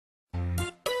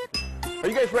Are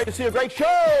you guys ready to see a great show?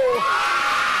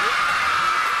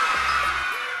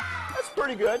 That's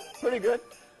pretty good, pretty good.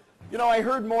 You know, I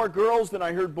heard more girls than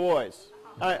I heard boys.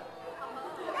 I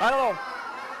don't know.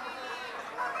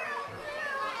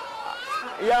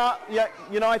 Yeah,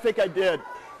 you know, I think I did.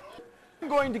 I'm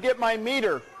going to get my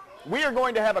meter. We are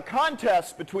going to have a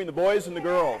contest between the boys and the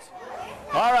girls.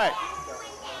 All right.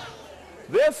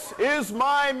 This is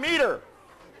my meter.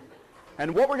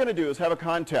 And what we're going to do is have a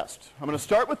contest. I'm going to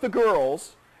start with the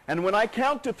girls, and when I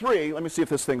count to 3, let me see if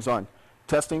this thing's on.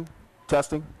 Testing,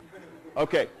 testing.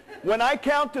 Okay. When I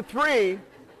count to 3,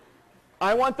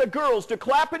 I want the girls to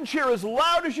clap and cheer as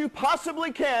loud as you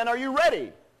possibly can. Are you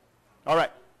ready? All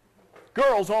right.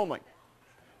 Girls only.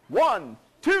 1,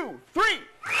 2, 3.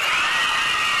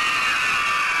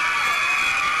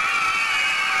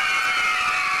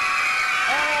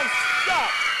 And stop.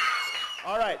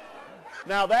 All right.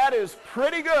 Now that is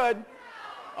pretty good.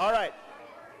 All right.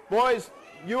 Boys,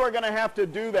 you are going to have to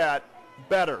do that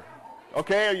better.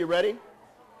 Okay, are you ready? You're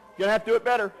going to have to do it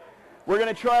better. We're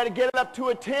going to try to get it up to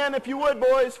a 10, if you would,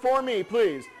 boys, for me,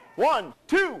 please. 1,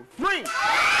 2, 3.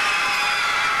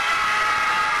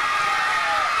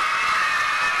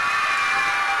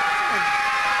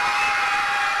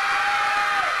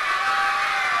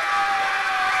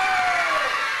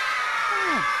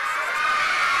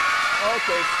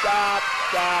 Okay, stop.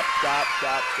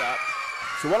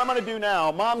 So what I'm going to do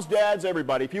now, moms, dads,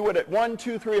 everybody, if you would at 1,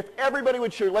 2, 3, if everybody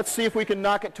would cheer, let's see if we can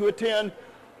knock it to a 10.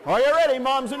 Are you ready,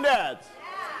 moms and dads?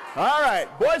 All right,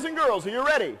 boys and girls, are you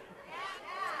ready?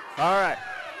 All right,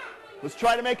 let's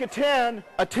try to make a 10.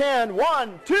 A 10.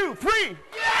 1, 2, 3.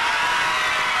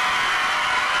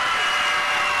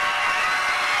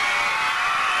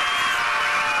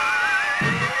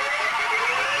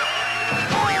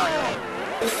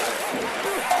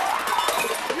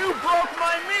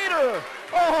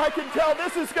 Oh, I can tell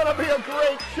this is going to be a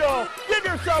great show. Give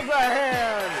yourselves a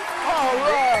hand.